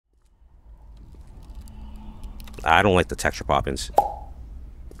I don't like the texture pop-ins.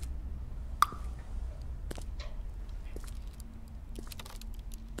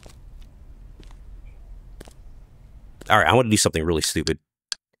 Alright, I want to do something really stupid.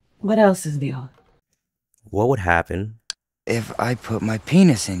 What else is new? What would happen if I put my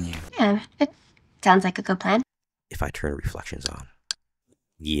penis in you? Yeah, it sounds like a good plan. If I turn reflections on?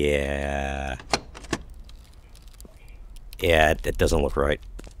 Yeah. Yeah, it doesn't look right.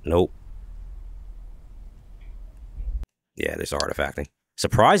 Nope. Yeah, there's artifacting.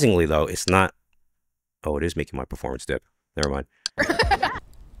 Surprisingly, though, it's not... Oh, it is making my performance dip. Never mind.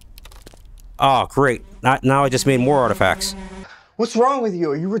 Oh, great. Now I just made more artifacts. What's wrong with you?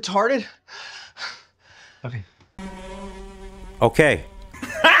 Are you retarded? Okay. Okay.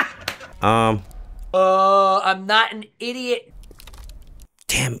 I'm not an idiot.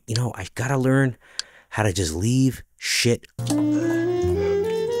 Damn, you know, I gotta learn how to just leave shit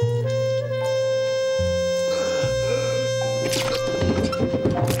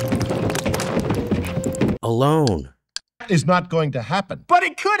alone. Is not going to happen. But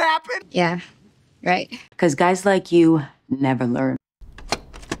it could happen. Yeah, right. Because guys like you never learn.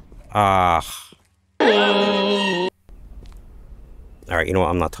 Alright, you know what?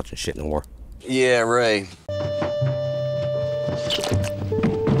 I'm not touching shit no more. Yeah, right.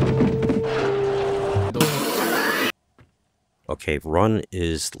 Okay, run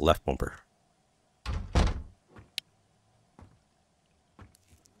is left bumper.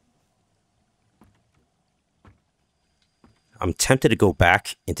 I'm tempted to go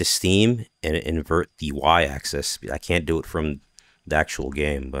back into Steam and invert the Y-axis. I can't do it from the actual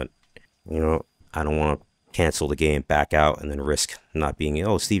game, but, you know, I don't want to cancel the game, back out, and then risk not being,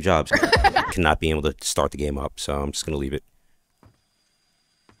 oh, Steve Jobs, not being able to start the game up, so I'm just going to leave it.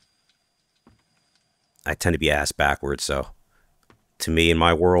 I tend to be ass backwards, so to me, in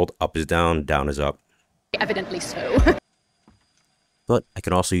my world, up is down, down is up. Evidently so. But I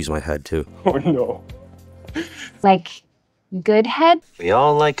can also use my head, too. Oh, no. Like, good head? We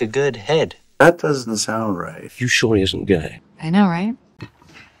all like a good head. That doesn't sound right. You sure he isn't gay? I know, right?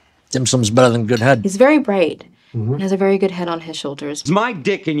 Dim sum's better than good head. He's very bright. He has a very good head on his shoulders. It's my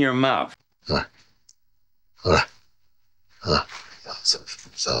dick in your mouth. Oh,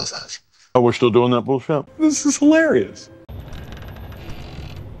 we're still doing that bullshit? This is hilarious.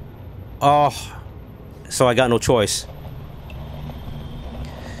 Oh, so I got no choice.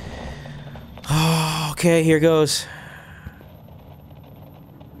 Oh, okay, here goes.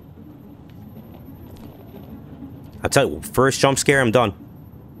 I'll tell you, first jump scare, I'm done.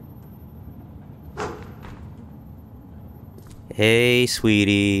 Hey,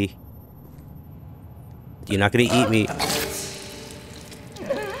 sweetie. You're not gonna eat me.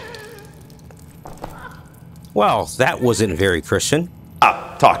 Well, that wasn't very Christian.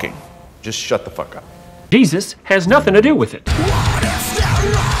 Stop talking. Just shut the fuck up. Jesus has nothing to do with it. What if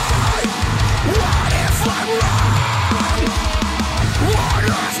they're right? What if I'm wrong? What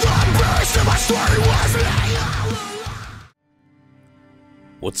if the best of my story was lying?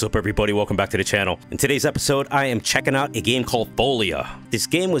 What's up, everybody? Welcome back to the channel. In today's episode, I am checking out a game called Follia. This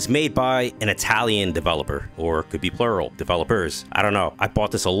game was made by an Italian developer, or it could be plural, developers. I don't know. I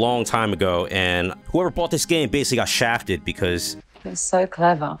bought this a long time ago, and whoever bought this game basically got shafted because It's so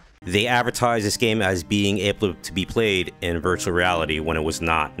clever. they advertised this game as being able to be played in virtual reality when it was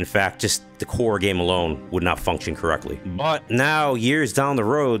not. In fact, just the core game alone would not function correctly. But now, years down the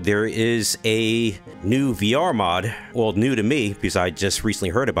road, there is a new VR mod. Well, new to me, because I just recently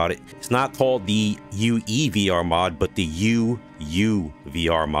heard about it. It's not called the UE VR mod, but the UU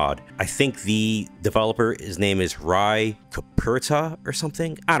VR mod. I think the developer, his name is Raicuparta or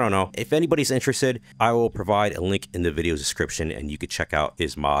something. I don't know. If anybody's interested, I will provide a link in the video description and you could check out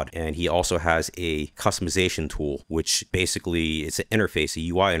his mod. And he also has a customization tool, which basically it's an interface, a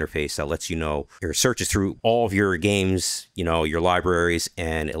UI interface that lets you know, it searches through all of your games, you know, your libraries,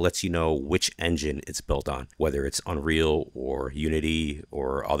 and it lets you know which engine it's built on, whether it's Unreal or Unity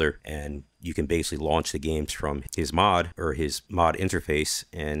or other. And you can basically launch the games from his mod or his mod interface,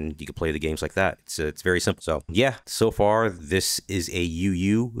 and you can play the games like that. It's very simple. So yeah, so far this is a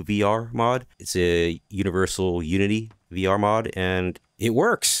UU VR mod. It's a Universal Unity VR mod, and it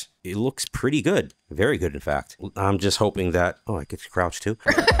works. It looks pretty good. Very good, in fact. I'm just hoping that... Oh, I get to crouch too.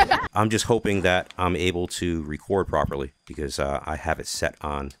 I'm just hoping that I'm able to record properly because I have it set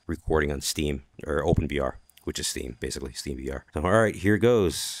on recording on Steam, or OpenVR, which is Steam, basically, Steam VR. So, all right, here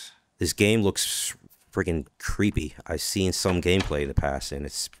goes. This game looks freaking creepy. I've seen some gameplay in the past, and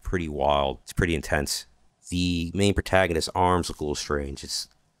it's pretty wild. It's pretty intense. The main protagonist's arms look a little strange. It's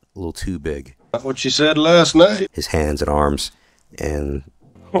a little too big. That's what you said last night. His hands and arms, and...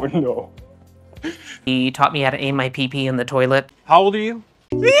 Oh, no. He taught me how to aim my pee-pee in the toilet. How old are you?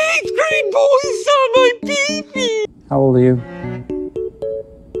 8th grade boys saw my pee-pee! How old are you?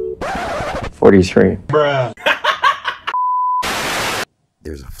 43. Bruh.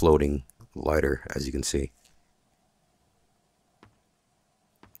 There's a floating lighter, as you can see.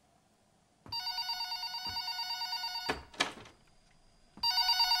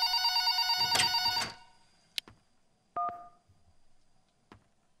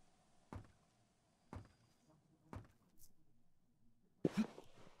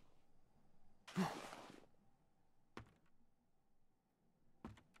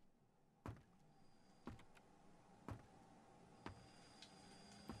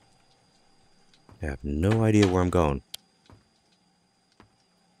 I have no idea where I'm going.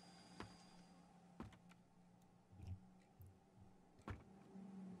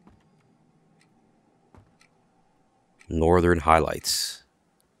 Northern highlights.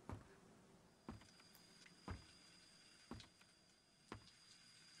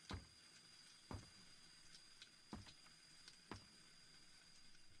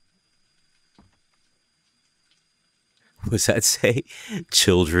 What does that say?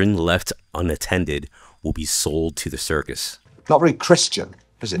 Children left unattended will be sold to the circus. Not very Christian,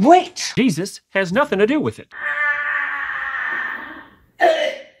 is it? Wait! Jesus has nothing to do with it.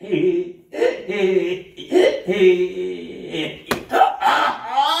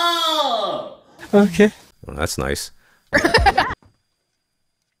 Okay. Well, that's nice.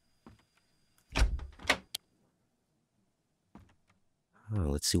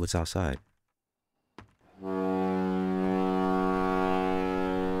 Let's see what's outside.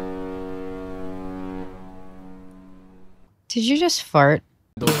 Did you just fart?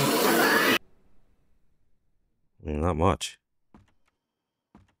 Not much.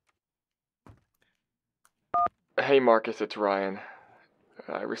 Hey Marcus, it's Ryan.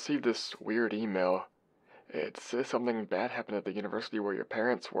 I received this weird email. It says something bad happened at the university where your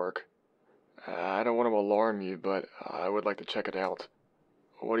parents work. I don't want to alarm you, but I would like to check it out.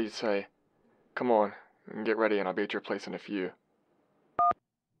 What do you say? Come on, get ready and I'll be at your place in a few.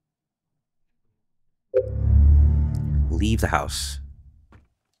 Leave the house.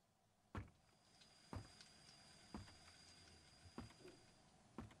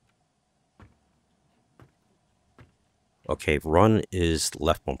 Okay, run is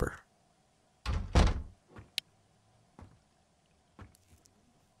left bumper.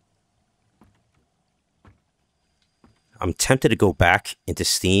 I'm tempted to go back into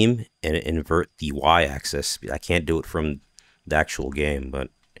Steam and invert the Y-axis. I can't do it from the actual game, but,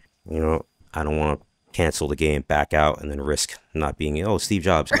 you know, I don't want to cancel the game, back out, and then risk not being, oh, Steve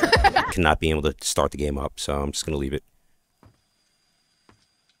Jobs, not being able to start the game up, so I'm just going to leave it.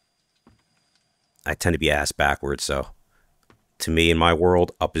 I tend to be ass backwards, so to me, in my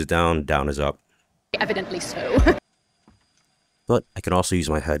world, up is down, down is up. Evidently so. But I can also use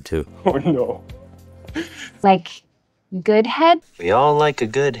my head, too. Oh, no. Like, good head? We all like a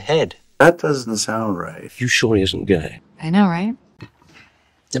good head. That doesn't sound right. You sure he isn't gay? I know, right?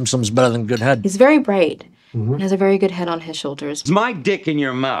 Dim sum's better than good head. He's very bright. And has a very good head on his shoulders. It's my dick in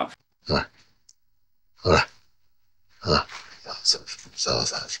your mouth. Oh,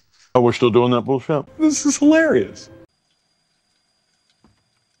 we're still doing that bullshit? This is hilarious.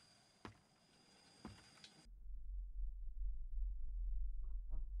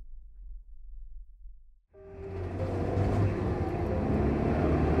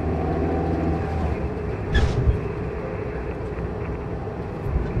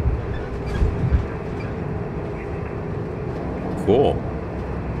 Cool.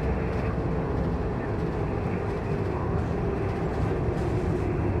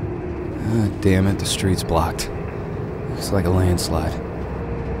 Ah, damn it, the street's blocked. Looks like a landslide.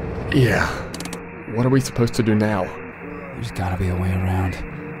 Yeah. What are we supposed to do now? There's gotta be a way around.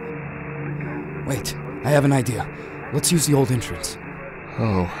 Wait, I have an idea. Let's use the old entrance.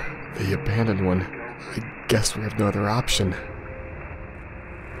 Oh, the abandoned one. I guess we have no other option.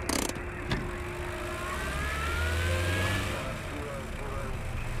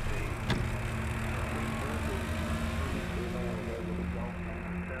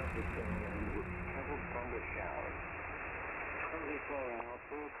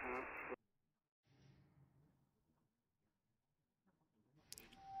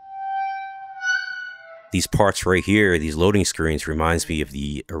 These parts right here, these loading screens, reminds me of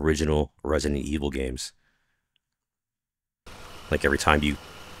the original Resident Evil games. Like every time you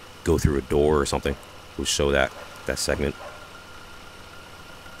go through a door or something, it will show that segment.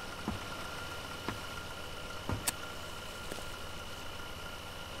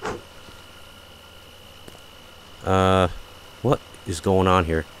 What is going on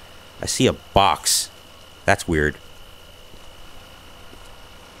here? I see a box. That's weird.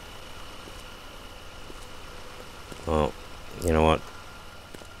 Well, you know what?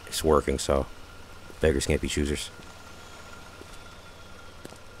 It's working, so beggars can't be choosers.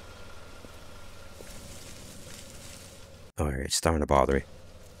 Alright, it's starting to bother me.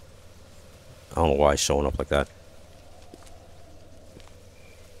 I don't know why it's showing up like that.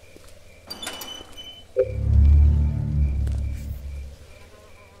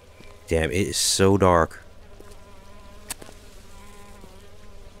 Damn, it is so dark.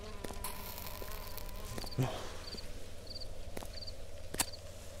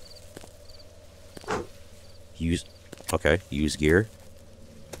 Use gear.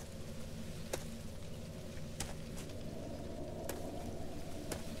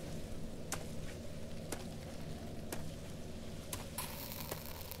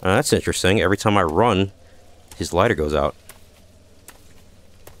 That's interesting. Every time I run, his lighter goes out.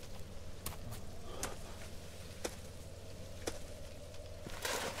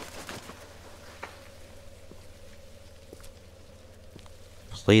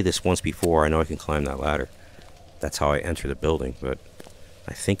 Played this once before. I know I can climb that ladder. That's how I enter the building, but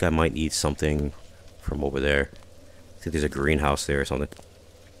I think I might need something from over there. I think there's a greenhouse there or something.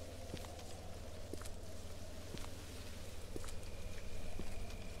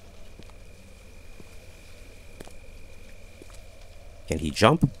 Can he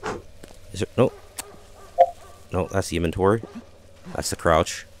jump? Is it? No. No, that's the inventory. That's the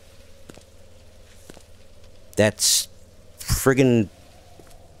crouch. That's friggin'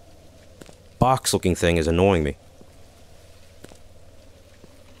 box looking thing is annoying me.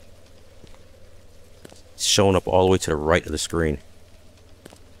 It's showing up all the way to the right of the screen.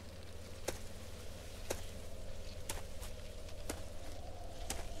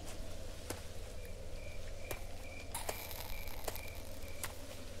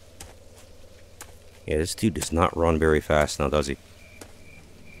 Yeah, this dude does not run very fast now, does he?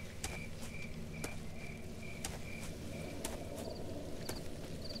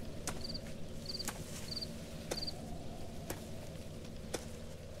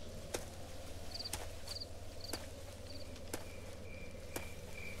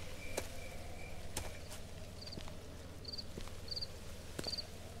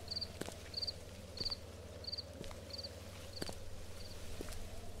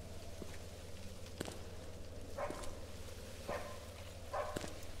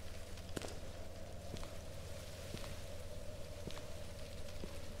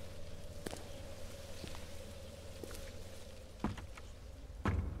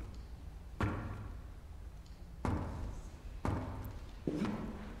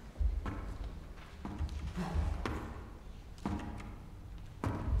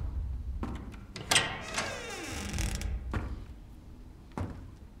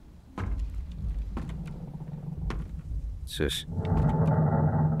 What's this?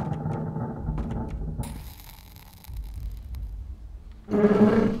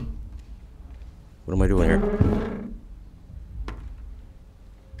 What am I doing here?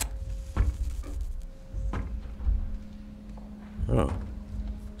 Oh,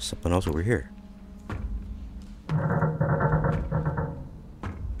 something else over here.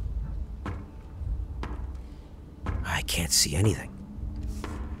 I can't see anything.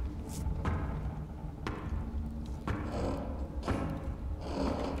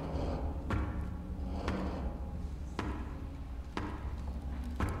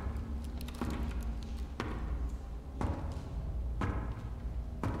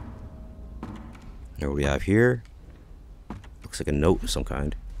 What we have here? Looks like a note of some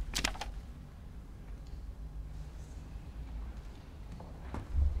kind.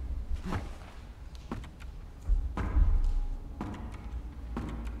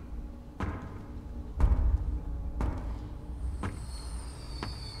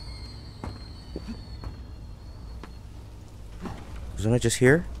 Wasn't I just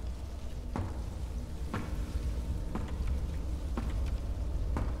here?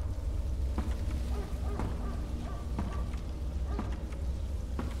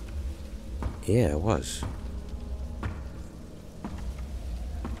 Yeah, it was.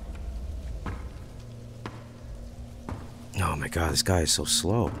 Oh my god, this guy is so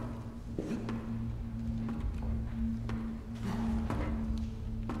slow.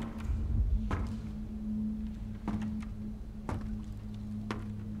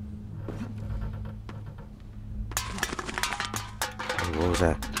 What was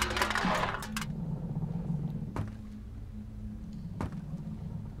that?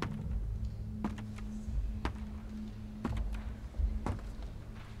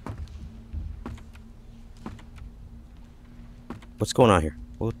 What's going on here?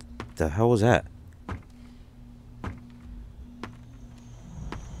 What the hell was that?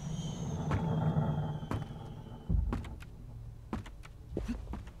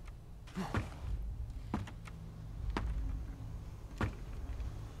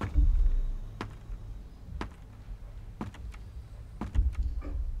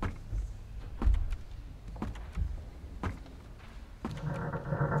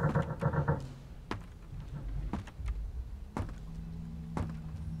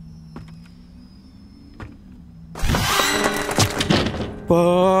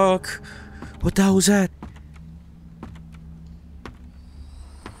 Fuck! What the hell was that?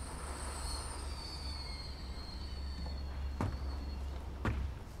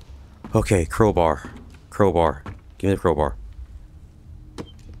 Okay, crowbar. Crowbar. Give me the crowbar.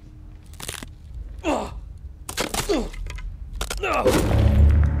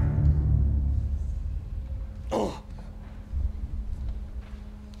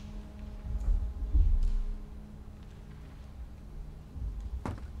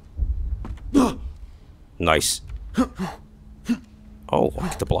 Nice. Oh,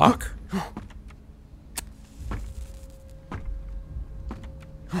 get the block.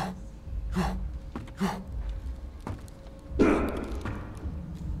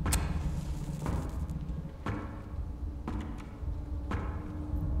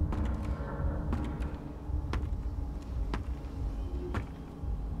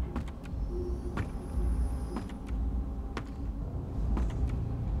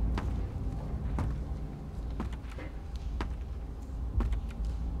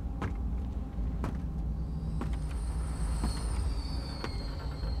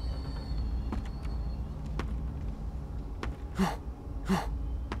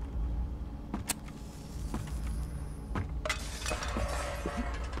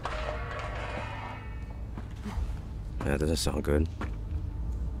 That doesn't sound good.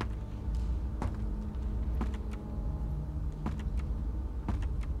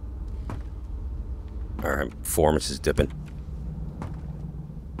 Alright, performance is dipping.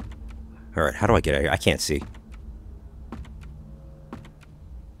 Alright, how do I get out of here? I can't see.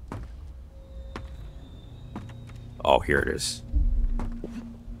 Oh, here it is.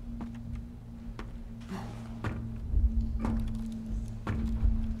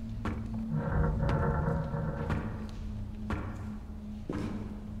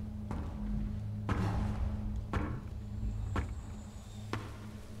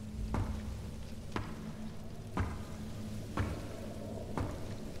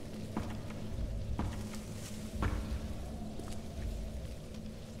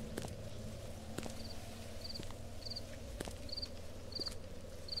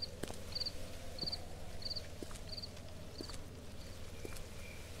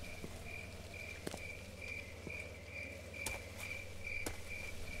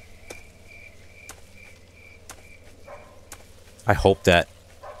 I hope that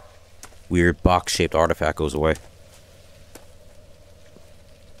weird box-shaped artifact goes away.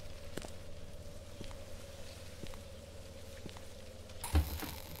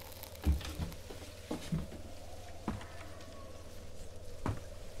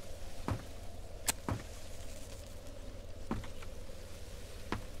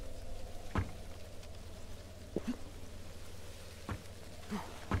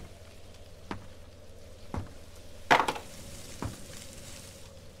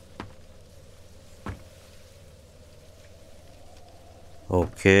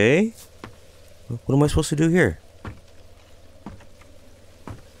 Okay. What am I supposed to do here?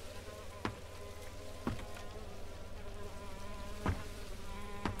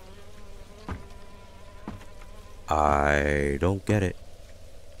 I don't get it.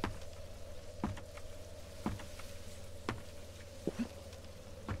 Am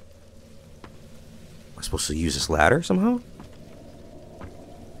I supposed to use this ladder somehow?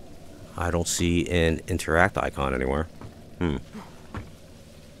 I don't see an interact icon anywhere.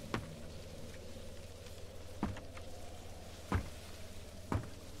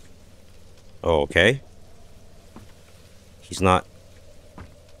 Okay. He's not...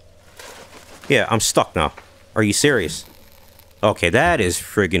 Yeah, I'm stuck now. Are you serious? Okay, that is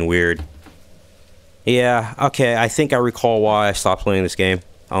friggin' weird. Yeah, okay, I think I recall why I stopped playing this game.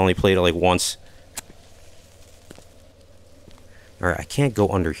 I only played it like once. Alright, I can't go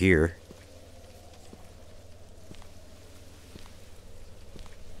under here.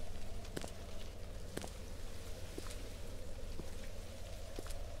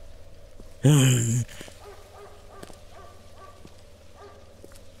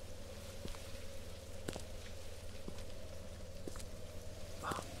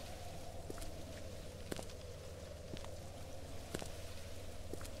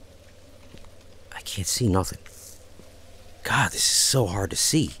 Can't see nothing. God, this is so hard to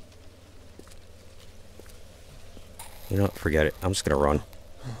see. You know what? Forget it. I'm just gonna run.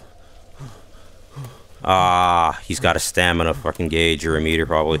 Ah, he's got a stamina fucking gauge or a meter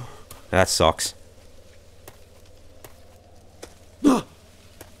probably. That sucks.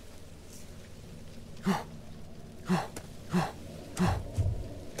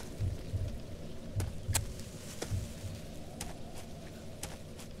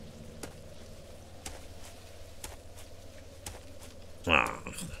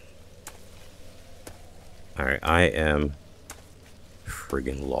 Alright, I am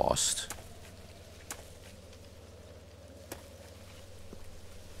friggin' lost.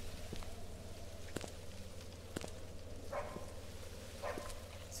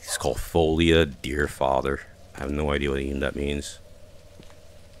 It's called Follia, dear father. I have no idea what even that means.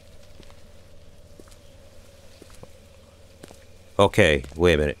 Okay,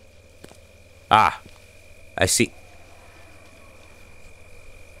 wait a minute. Ah, I see.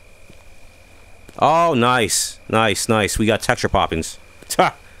 Oh, nice. Nice, nice. We got texture poppings.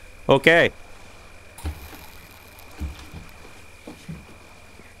 Ta! Okay.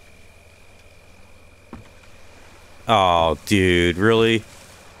 Oh, dude, really?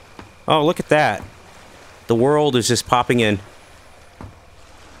 Oh, look at that. The world is just popping in.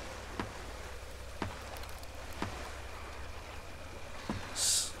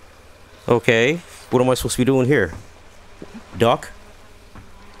 Okay. What am I supposed to be doing here? Duck?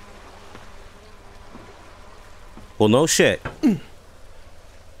 Well, no shit.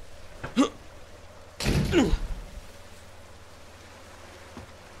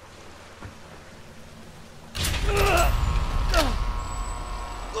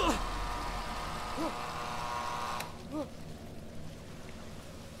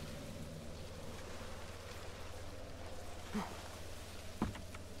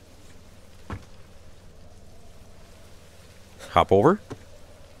 Hop over.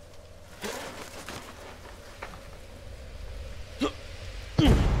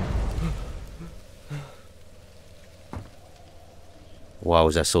 Wow,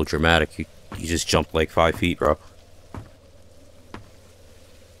 was that so dramatic? You just jumped like 5 feet, bro.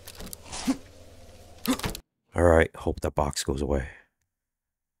 Alright, hope that box goes away.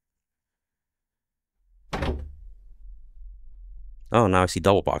 Oh, now I see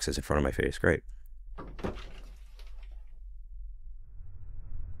double boxes in front of my face. Great.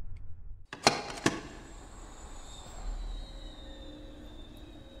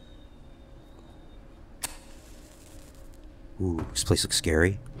 Ooh, this place looks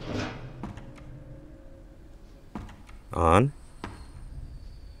scary. On.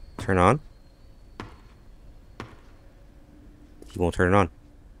 Turn on. He won't turn it on.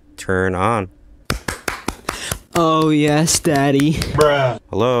 Turn on. Oh, yes, Daddy. Bruh.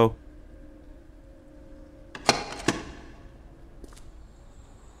 Hello?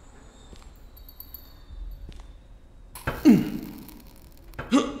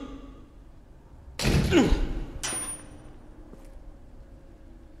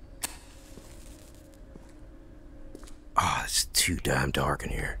 Oh, it's too damn dark in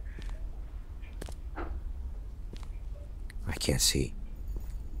here. I can't see.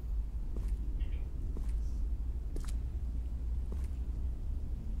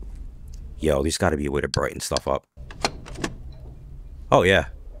 Yo, there's gotta be a way to brighten stuff up. Oh, yeah.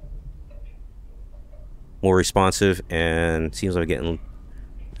 More responsive, and seems like I'm getting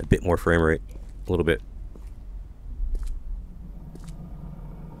a bit more frame rate. A little bit.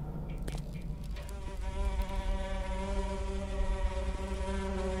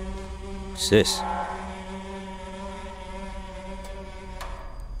 What's this?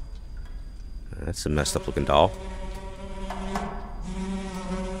 That's a messed up looking doll.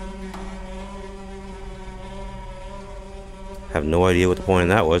 Have no idea what the point of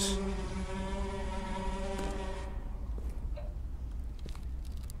that was.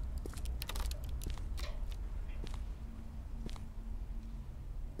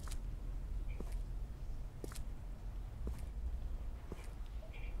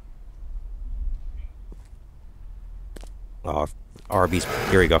 Oh, Arby's.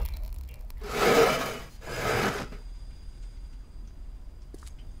 Here we go.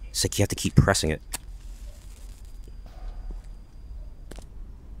 It's like you have to keep pressing it.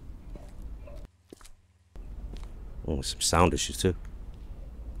 Oh, some sound issues too.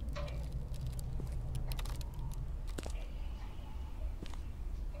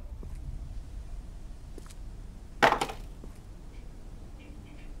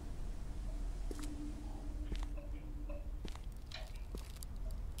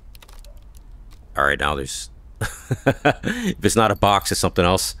 All right, now there's. If it's not a box, it's something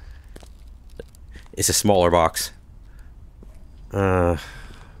else. It's a smaller box.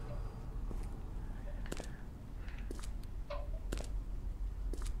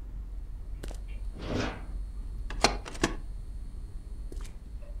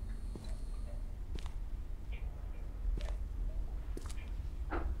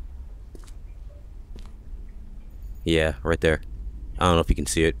 Yeah, right there. I don't know if you can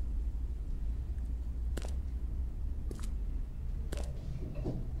see it.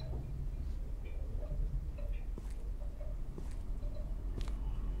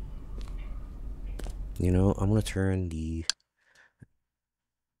 You know, I'm gonna turn the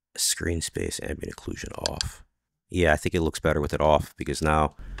screen space ambient occlusion off. Yeah, I think it looks better with it off because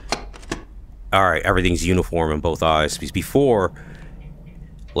now, all right, everything's uniform in both eyes. Because before,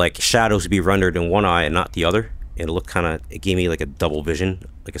 like, shadows would be rendered in one eye and not the other. And it looked kind of, it gave me like a double vision,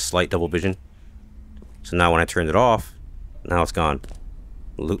 like a slight double vision. So now when I turned it off, now it's gone.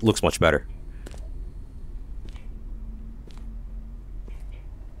 Looks much better.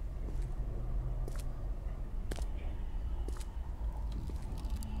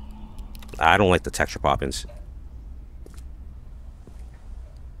 I don't like the texture pop-ins.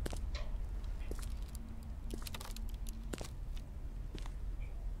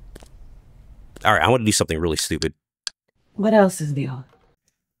 All right, I want to do something really stupid. What else is new?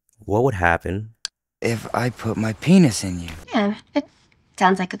 What would happen if I put my penis in you? Yeah, it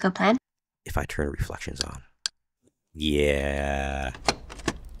sounds like a good plan. If I turn reflections on? Yeah.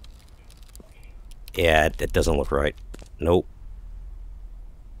 Yeah, it doesn't look right. Nope.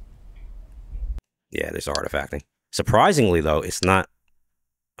 Yeah, there's artifacting. Surprisingly, though, it's not...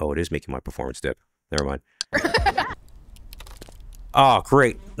 Oh, it is making my performance dip. Never mind. Oh,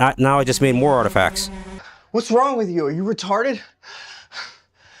 great. Now I just made more artifacts. What's wrong with you? Are you retarded?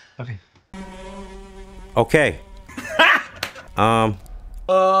 Okay. Okay. I'm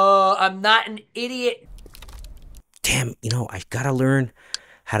not an idiot. Damn, you know, I gotta learn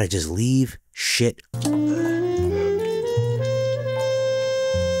how to just leave shit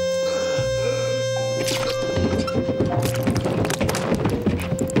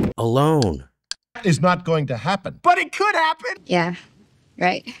alone. Is not going to happen. But it could happen! Yeah,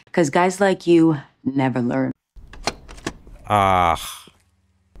 right. Because guys like you never learn. Ah.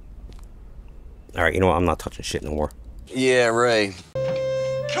 Alright, you know what? I'm not touching shit no more. Yeah, Ray.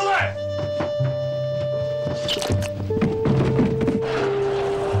 Kill it!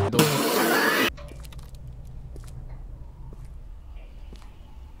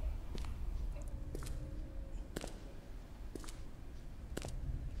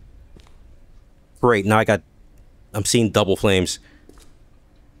 Great, now I'm seeing double flames.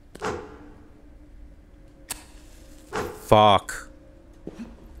 Fuck.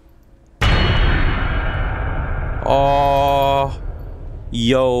 Oh.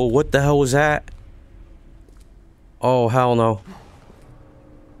 Yo, what the hell was that? Oh, hell no.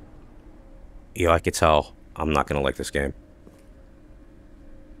 Yo, I could tell. I'm not gonna like this game.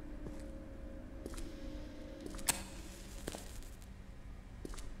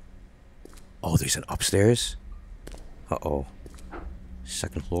 Oh, there's an upstairs? Uh-oh.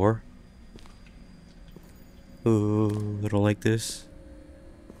 Second floor? Oh, I don't like this.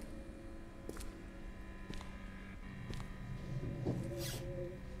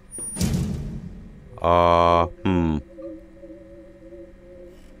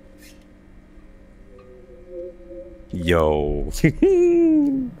 Yo.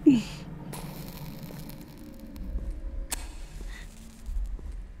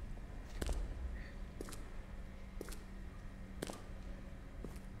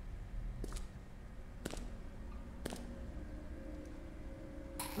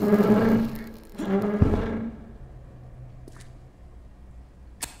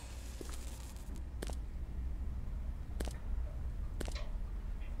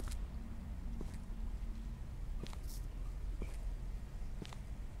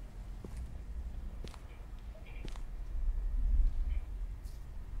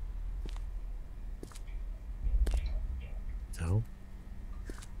 No.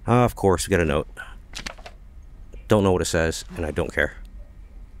 Of course, we got a note. Don't know what it says, and I don't care.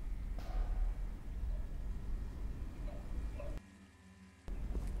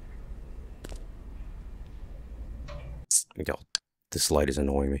 Yo, this light is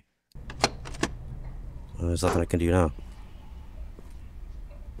annoying me. There's nothing I can do now.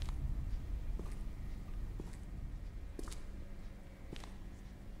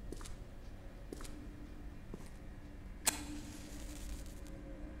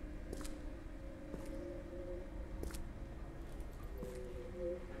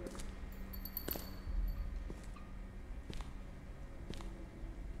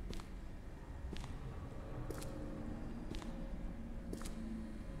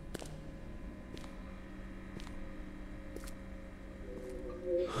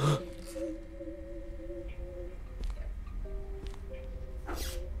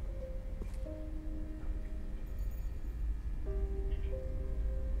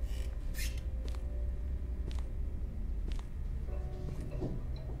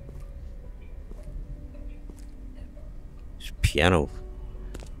 piano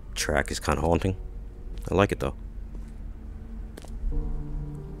track is kind of haunting. I like it though.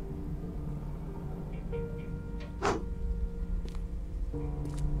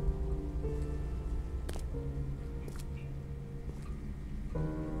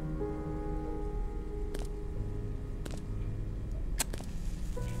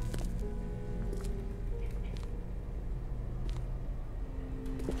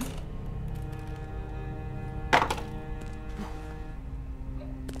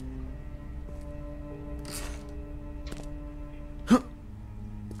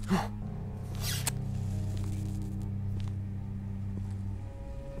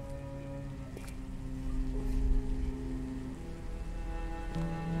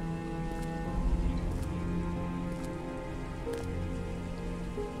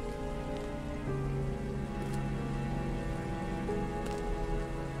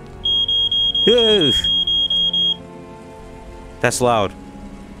 Ew. That's loud.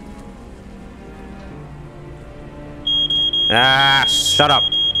 Ah, shut up.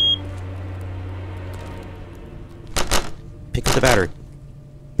 Pick up the battery.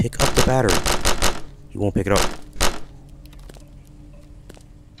 Pick up the battery. He won't pick it up.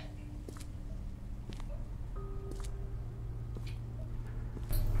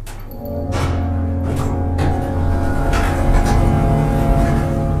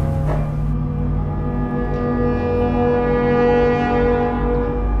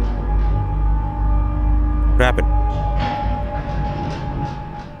 What happened?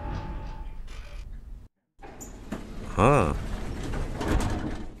 Huh.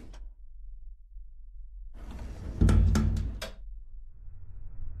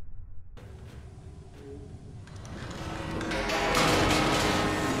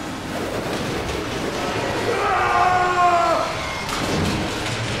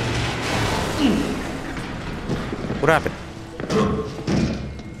 What happened?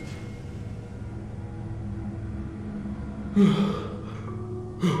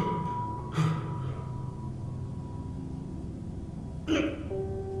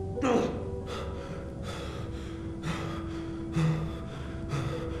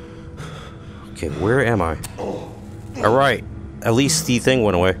 Okay, where am I? Alright, at least the thing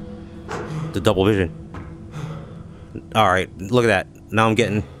went away. The double vision. Alright, look at that. Now I'm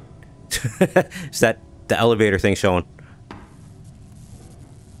getting... Is that the elevator thing showing?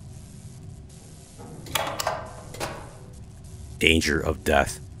 Danger of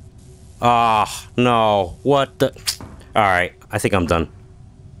death. Ah, no. What the... Alright, I think I'm done.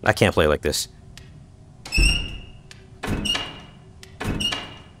 I can't play like this.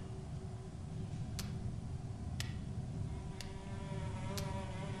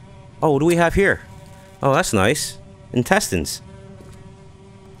 Oh, what do we have here? Oh, that's nice. Intestines.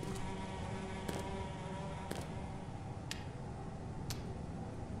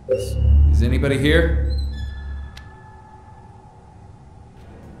 Is anybody here?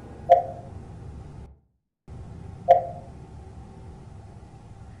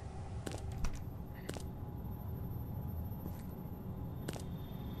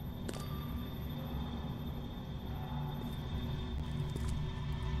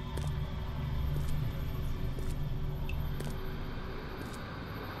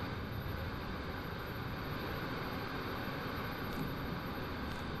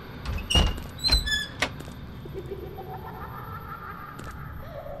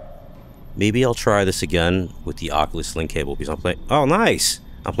 Maybe I'll try this again with the Oculus Link cable because I'm playing... Oh, nice!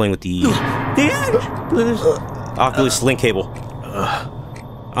 I'm playing with the... Oculus Link cable.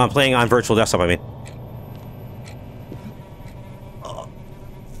 I'm playing on virtual desktop, I mean.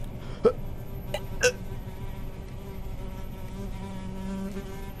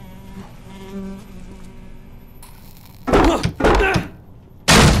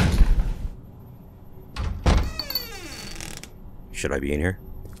 Should I be in here?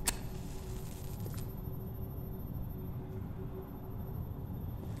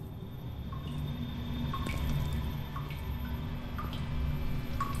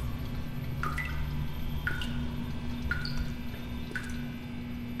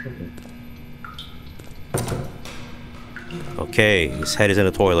 Okay, his head is in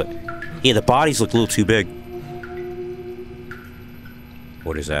the toilet. Yeah, the bodies look a little too big.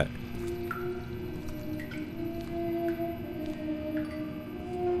 What is that?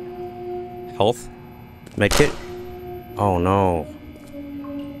 Health? Medkit? Oh no.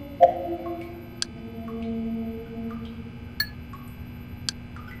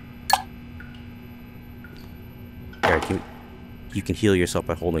 Here, you can heal yourself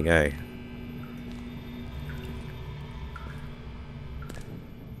by holding A.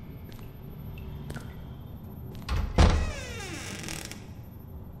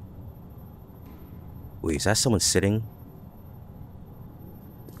 Wait, is that someone sitting?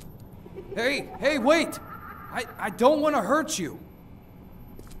 Hey, wait! I don't want to hurt you.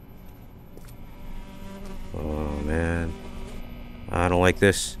 Oh, man. I don't like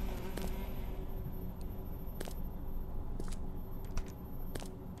this.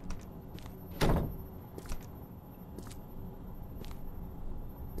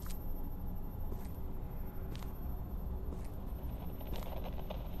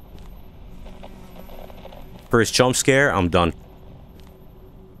 First jump scare, I'm done.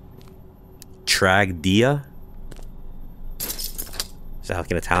 Tragdia? Is that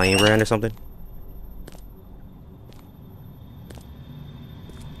like an Italian brand or something?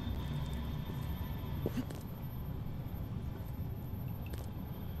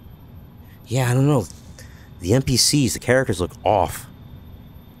 Yeah, I don't know. The NPCs, the characters look off.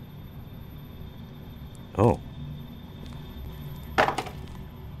 Oh.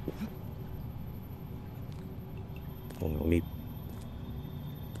 Hold on, let me...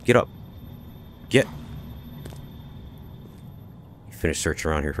 Get up. Get. Finish search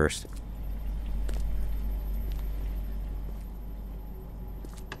around here first.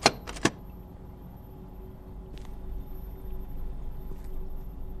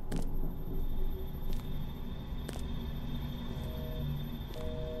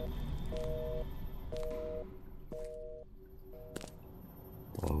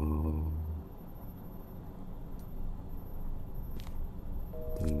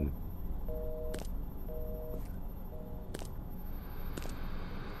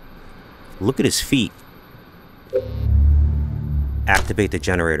 Look at his feet. Activate the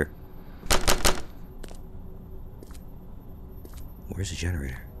generator. Where's the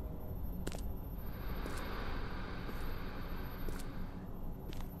generator?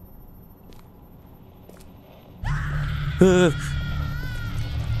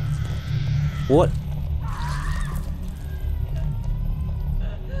 What?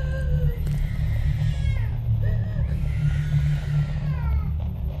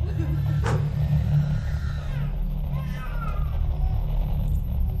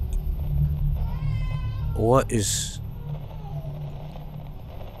 What is...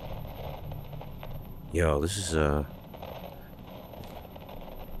 Yo, this is,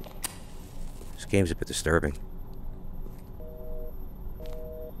 this game's a bit disturbing.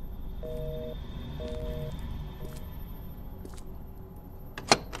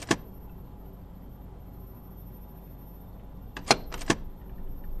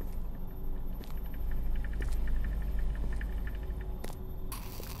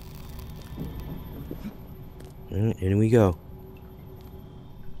 In we go.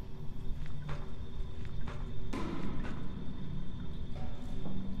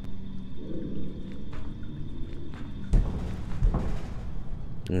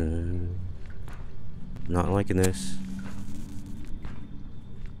 Not liking this.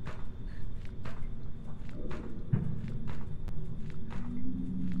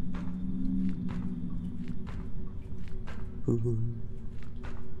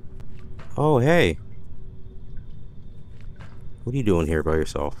 Oh, hey. What are you doing here by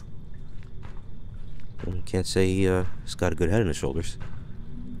yourself? Can't say he's got a good head on his shoulders.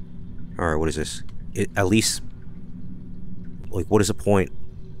 Alright, what is this? At least, like, what is the point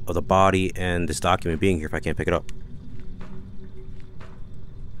of the body and this document being here if I can't pick it up?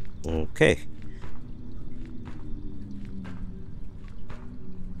 Okay.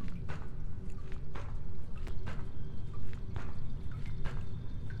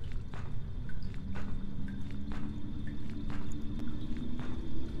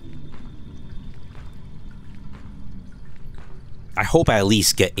 I hope I at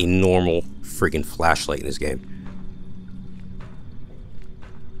least get a normal friggin' flashlight in this game.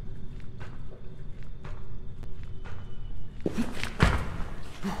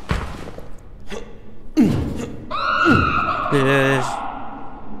 Yes.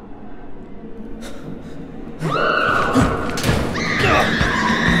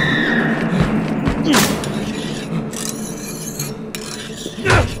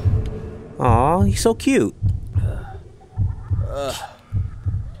 Aw, he's so cute.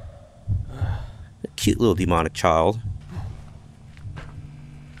 A cute little demonic child.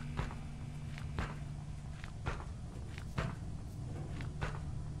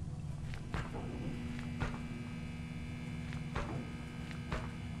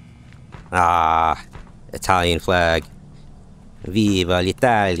 Ah, Italian flag. Viva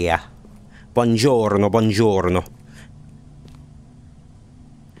l'Italia. Buongiorno, buongiorno.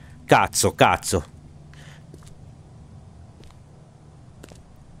 Cazzo, cazzo.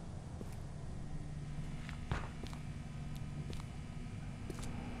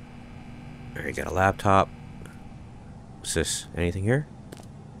 Alright, got a laptop. What's this? Anything here?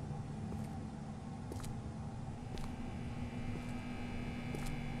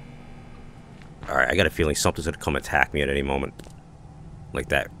 Alright, I got a feeling something's gonna come attack me at any moment. Like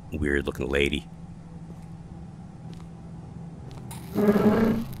that weird looking lady.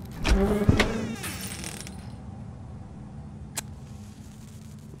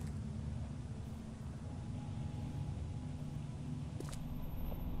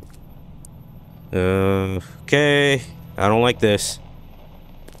 Okay. I don't like this.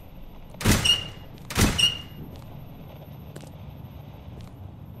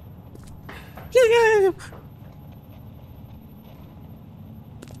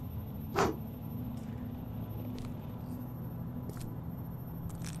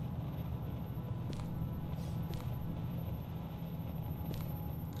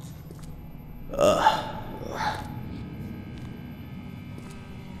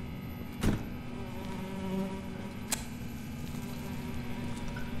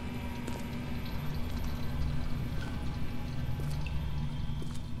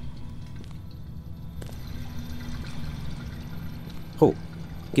 Oh,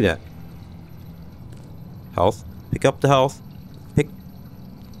 give me that. Health. Pick up the health. Pick.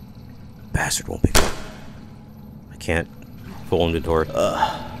 Bastard won't pick up. I can't. Full inventory.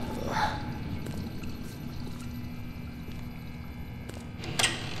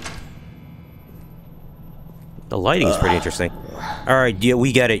 The lighting is pretty interesting. Alright, yeah,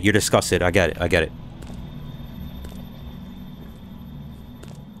 we get it. You're disgusted. I get it. I get it.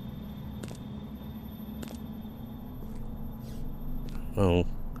 Oh,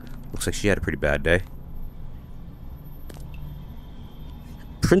 looks like she had a pretty bad day.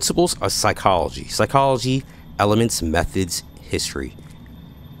 Principles of psychology. Psychology, elements, methods, history.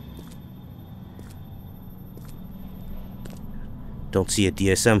 Don't see a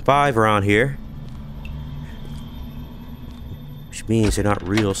DSM-5 around here. Which means they're not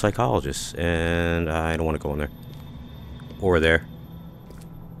real psychologists. And I don't want to go in there. Or there.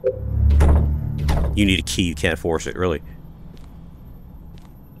 You need a key, you can't force it, really.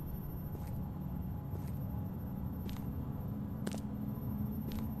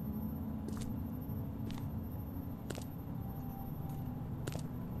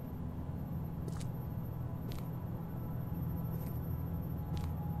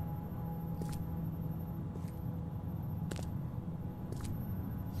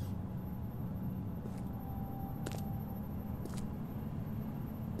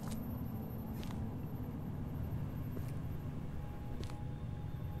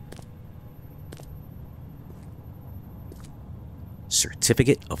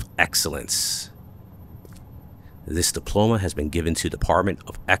 Certificate of Excellence. This diploma has been given to Department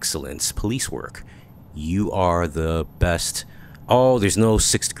of Excellence Police Work. You are the best. Oh, there's no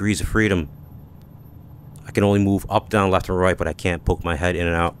 6 degrees of freedom. I can only move up, down, left, and right, but I can't poke my head in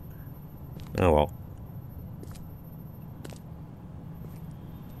and out. Oh well.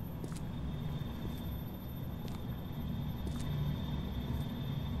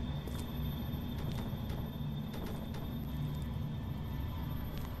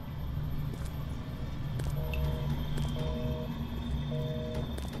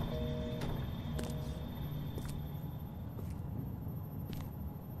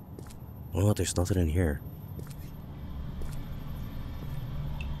 Oh, there's nothing in here.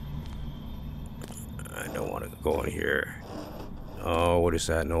 I don't want to go in here. Oh, what is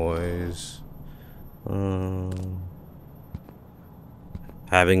that noise?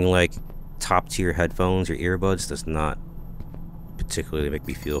 Having like top tier headphones or earbuds does not particularly make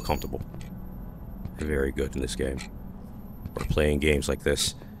me feel comfortable. Very good in this game. Or playing games like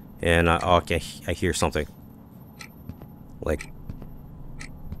this. And okay, I hear something. Like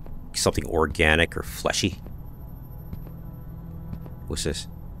something organic or fleshy. What's this?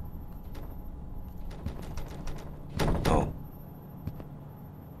 Oh.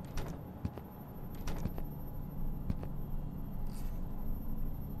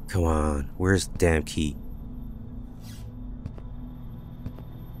 Come on, where's the damn key?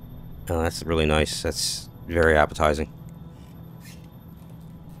 Oh, that's really nice. That's very appetizing.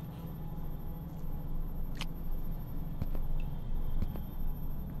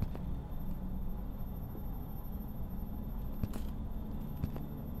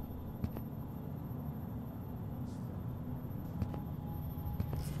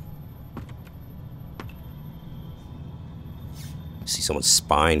 See someone's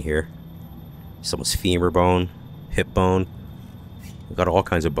spine here. Someone's femur bone, hip bone. We've got all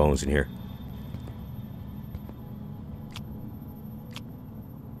kinds of bones in here.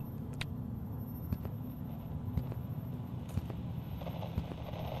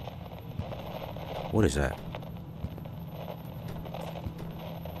 What is that?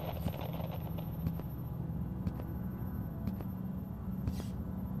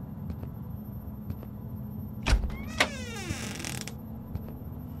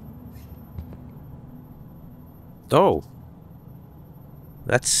 Oh.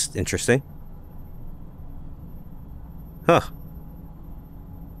 That's interesting. Huh.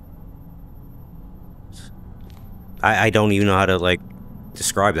 I don't even know how to, like,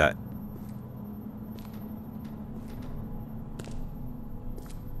 describe that.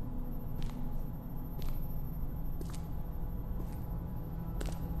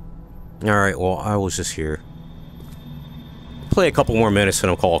 Alright, well, I was just here. Play a couple more minutes and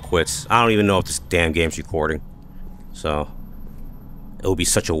I'll call it quits. I don't even know if this damn game's recording. So, it would be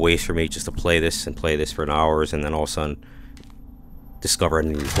such a waste for me just to play this for hours and then all of a sudden discover I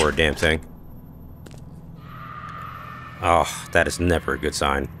didn't record a damn thing. Oh, that is never a good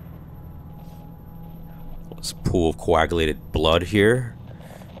sign. There's a pool of coagulated blood here.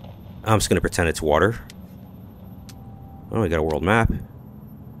 I'm just gonna pretend it's water. Oh, we got a world map.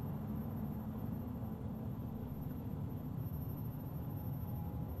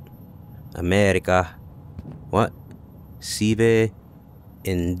 America. What? Sive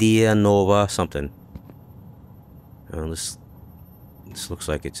India Nova something. Oh, this looks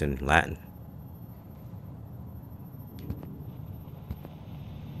like it's in Latin.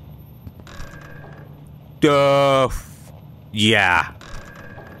 Yeah.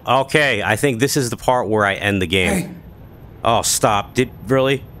 Okay, I think this is the part where I end the game. Hey. Oh, stop.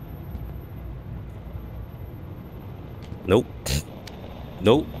 Really? Nope.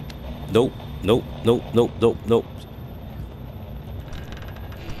 Nope. Nope. Nope. Nope. Nope. Nope. Nope.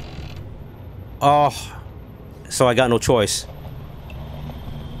 Oh. So I got no choice.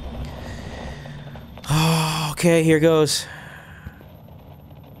 Oh, okay, here goes.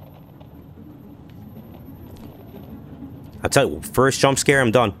 I'll tell you, first jump scare, I'm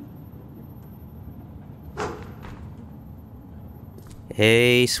done.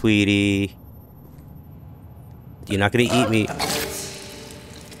 Hey, sweetie. You're not gonna eat me.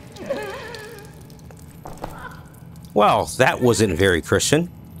 Well, that wasn't very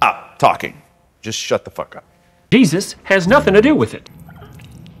Christian. Ah, talking. Just shut the fuck up. Jesus has nothing to do with it.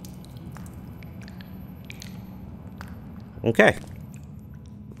 Okay.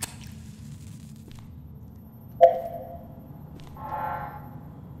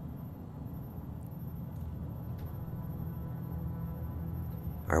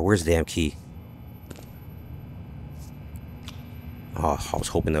 Alright, where's the damn key? Oh, I was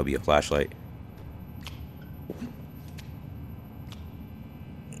hoping there'll be a flashlight.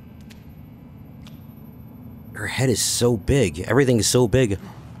 Her head is so big. Everything is so big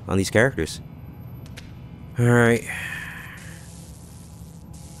on these characters. Alright.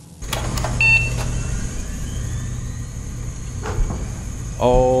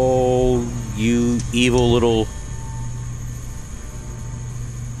 Oh, you evil little...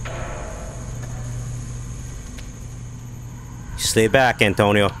 Stay back,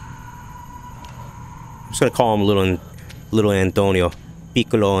 Antonio. I'm just gonna call him little Antonio.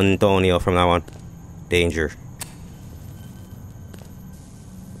 Piccolo Antonio from now on. Danger.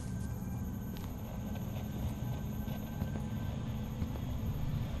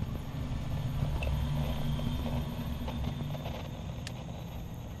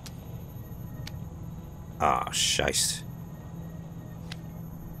 Ah, scheisse.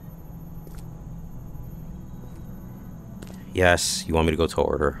 Yes, you want me to go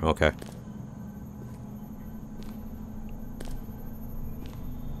toward her. Okay.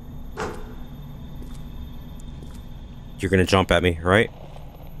 You're gonna jump at me, right?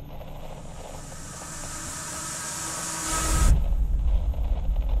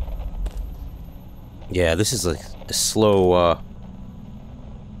 Yeah, this is a slow,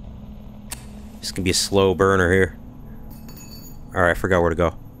 this can be a slow burner here. Alright, I forgot where to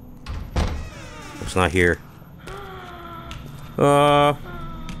go. It's not here.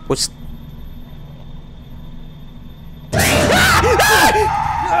 What's...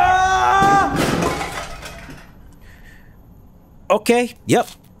 Okay, yep,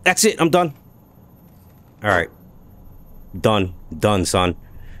 that's it, I'm done. Alright. Done, son.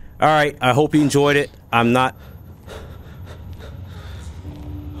 Alright, I hope you enjoyed it. I'm not...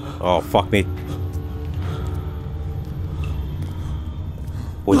 Oh, fuck me.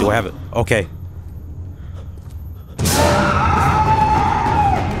 Wait, do I have it? Okay.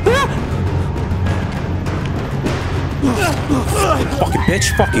 Fucking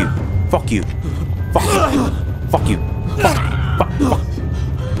bitch, fuck you. Fuck you. Fuck you. Fuck you.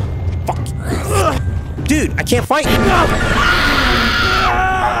 Fuck. Dude, I can't fight.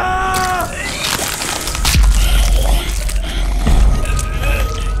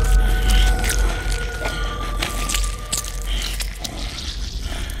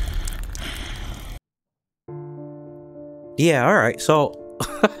 yeah, all right. So,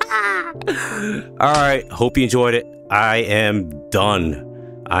 all right. Hope you enjoyed it. I am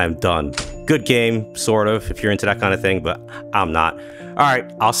done. I'm done. Good game, sort of, if you're into that kind of thing, but I'm not. All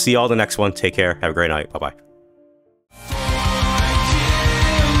right. I'll see y'all the next one. Take care. Have a great night. Bye-bye.